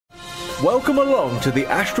Welcome along to the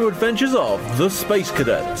astro adventures of the Space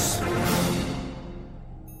Cadets.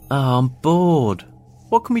 I'm bored.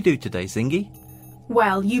 What can we do today, Zingy?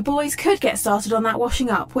 Well, you boys could get started on that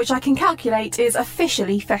washing up, which I can calculate is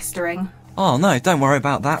officially festering. Oh no, don't worry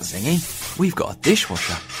about that, Zingy. We've got a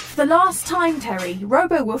dishwasher. For the last time, Terry,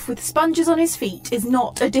 RoboWolf with sponges on his feet is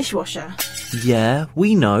not a dishwasher. Yeah,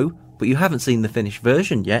 we know, but you haven't seen the finished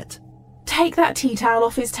version yet. Take that tea towel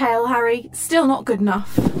off his tail, Harry. Still not good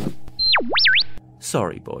enough.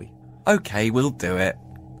 Sorry, boy. Okay, we'll do it.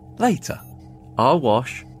 Later. I'll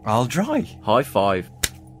wash. I'll dry. High five.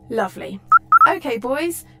 Lovely. Okay,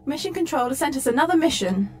 boys. Mission Control has sent us another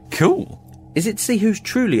mission. Cool. Is it to see who's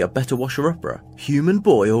truly a better washer-upper? Human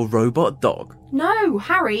boy or robot dog? No,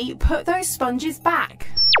 Harry, put those sponges back.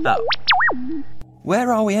 Oh.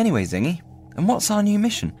 Where are we anyway, Zingy? And what's our new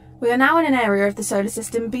mission? We are now in an area of the solar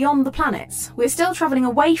system beyond the planets. We're still travelling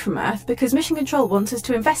away from Earth because Mission Control wants us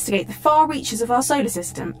to investigate the far reaches of our solar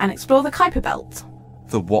system and explore the Kuiper Belt.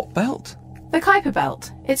 The what belt? The Kuiper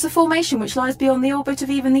Belt. It's a formation which lies beyond the orbit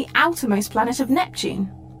of even the outermost planet of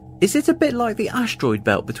Neptune. Is it a bit like the asteroid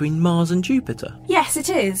belt between Mars and Jupiter? Yes,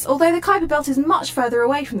 it is. Although the Kuiper Belt is much further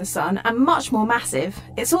away from the Sun and much more massive,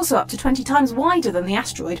 it's also up to 20 times wider than the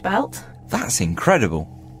asteroid belt. That's incredible.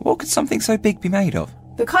 What could something so big be made of?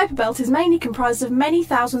 The Kuiper Belt is mainly comprised of many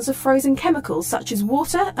thousands of frozen chemicals such as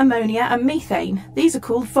water, ammonia and methane. These are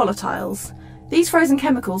called volatiles. These frozen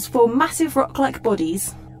chemicals form massive rock-like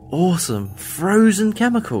bodies. Awesome. Frozen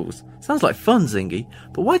chemicals. Sounds like fun, Zingy,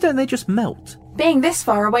 but why don't they just melt? Being this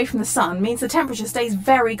far away from the Sun means the temperature stays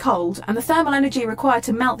very cold and the thermal energy required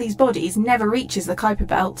to melt these bodies never reaches the Kuiper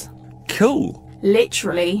Belt. Cool.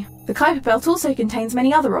 Literally. The Kuiper Belt also contains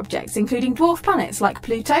many other objects, including dwarf planets like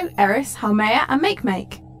Pluto, Eris, Haumea and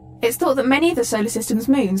Makemake. It's thought that many of the solar system's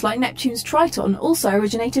moons, like Neptune's Triton, also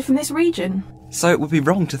originated from this region. So it would be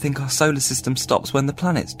wrong to think our solar system stops when the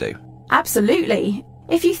planets do? Absolutely.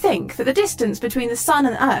 If you think that the distance between the Sun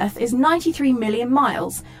and Earth is 93 million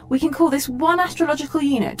miles, we can call this one astrological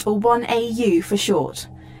unit, or 1 AU for short.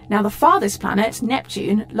 Now the farthest planet,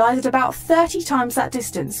 Neptune, lies at about 30 times that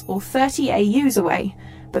distance, or 30 AUs away,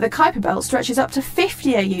 but the Kuiper Belt stretches up to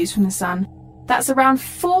 50 AUs from the Sun. That's around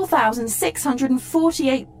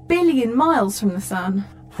 4,648 billion miles from the Sun.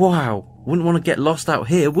 Wow, wouldn't want to get lost out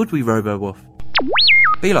here, would we, RoboWolf?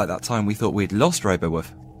 Be like that time we thought we'd lost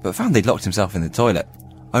RoboWolf, but found they'd locked himself in the toilet.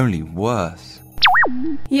 Only worse.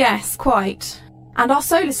 Yes, quite. And our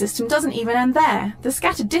solar system doesn't even end there. The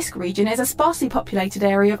scattered disk region is a sparsely populated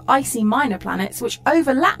area of icy minor planets which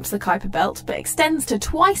overlaps the Kuiper Belt but extends to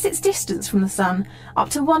twice its distance from the Sun, up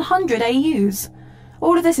to 100 AUs.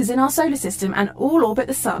 All of this is in our solar system and all orbit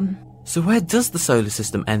the Sun. So where does the solar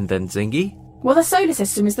system end then, Zingy? Well, the solar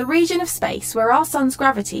system is the region of space where our Sun's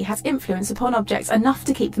gravity has influence upon objects enough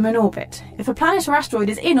to keep them in orbit. If a planet or asteroid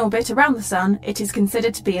is in orbit around the Sun, it is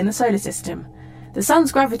considered to be in the solar system. The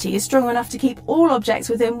Sun's gravity is strong enough to keep all objects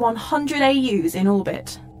within 100 AUs in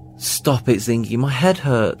orbit. Stop it, Zingy, my head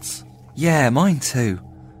hurts. Yeah, mine too.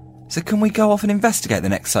 So can we go off and investigate the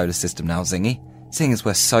next solar system now, Zingy? Seeing as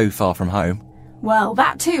we're so far from home. Well,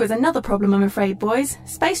 that too is another problem, I'm afraid, boys.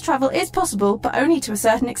 Space travel is possible, but only to a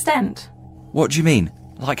certain extent. What do you mean?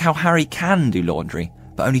 Like how Harry can do laundry,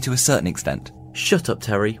 but only to a certain extent? Shut up,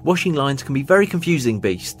 Terry. Washing lines can be very confusing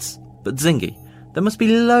beasts. But Zingy, there must be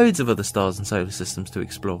loads of other stars and solar systems to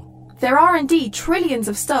explore. There are indeed trillions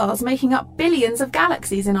of stars making up billions of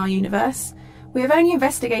galaxies in our universe. We have only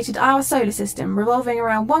investigated our solar system, revolving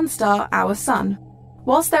around one star, our Sun.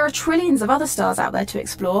 Whilst there are trillions of other stars out there to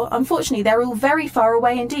explore, unfortunately they're all very far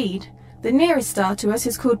away indeed. The nearest star to us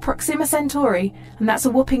is called Proxima Centauri, and that's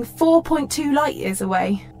a whopping 4.2 light years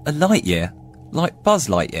away. A light year? Like Buzz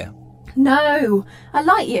Lightyear? No, a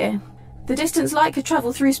light year. The distance light could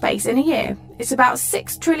travel through space in a year. It's about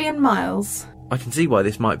 6 trillion miles. I can see why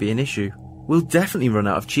this might be an issue. We'll definitely run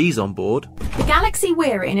out of cheese on board. The galaxy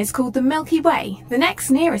we're in is called the Milky Way. The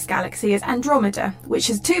next nearest galaxy is Andromeda, which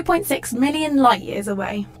is 2.6 million light years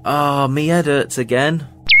away. Me head hurts again.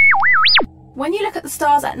 When you look at the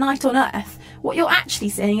stars at night on Earth, what you're actually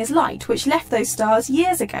seeing is light which left those stars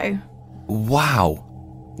years ago. Wow.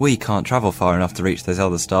 We can't travel far enough to reach those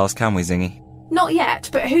other stars, can we, Zingy? Not yet,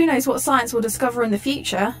 but who knows what science will discover in the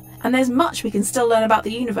future. And there's much we can still learn about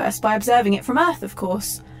the universe by observing it from Earth, of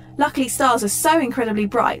course. Luckily, stars are so incredibly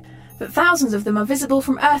bright that thousands of them are visible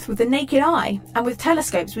from Earth with the naked eye, and with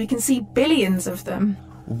telescopes we can see billions of them.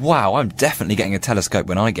 Wow, I'm definitely getting a telescope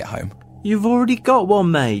when I get home. You've already got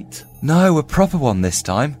one, mate. No, a proper one this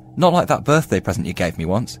time. Not like that birthday present you gave me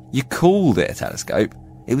once. You called it a telescope.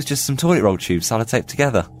 It was just some toilet roll tubes sellotaped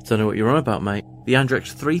together. Don't know what you're on about, mate. The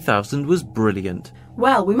Andrex 3000 was brilliant.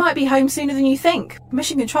 Well, we might be home sooner than you think.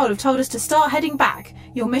 Mission Control have told us to start heading back.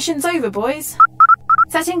 Your mission's over, boys.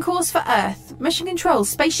 Setting course for Earth. Mission Control's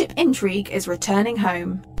spaceship Intrigue is returning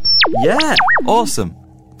home. Yeah! Awesome.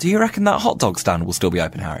 Do you reckon that hot dog stand will still be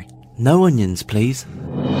open, Harry? No onions, please.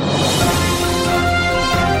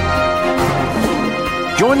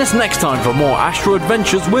 Join us next time for more Astro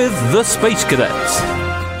Adventures with the Space Cadets.